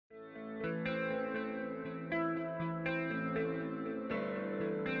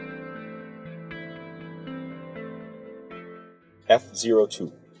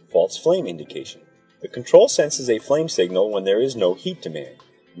F02, false flame indication. The control senses a flame signal when there is no heat demand.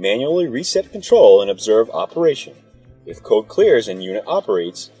 Manually reset control and observe operation. If code clears and unit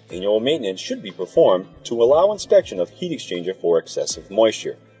operates, annual maintenance should be performed to allow inspection of heat exchanger for excessive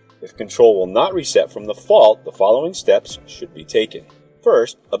moisture. If control will not reset from the fault, the following steps should be taken.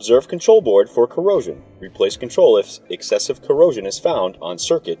 First, observe control board for corrosion. Replace control if excessive corrosion is found on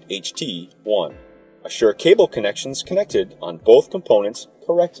circuit HT1. Assure cable connections connected on both components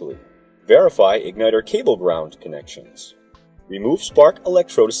correctly. Verify igniter cable ground connections. Remove spark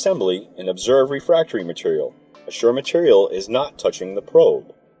electrode assembly and observe refractory material. Assure material is not touching the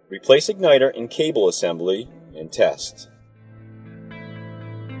probe. Replace igniter and cable assembly and test.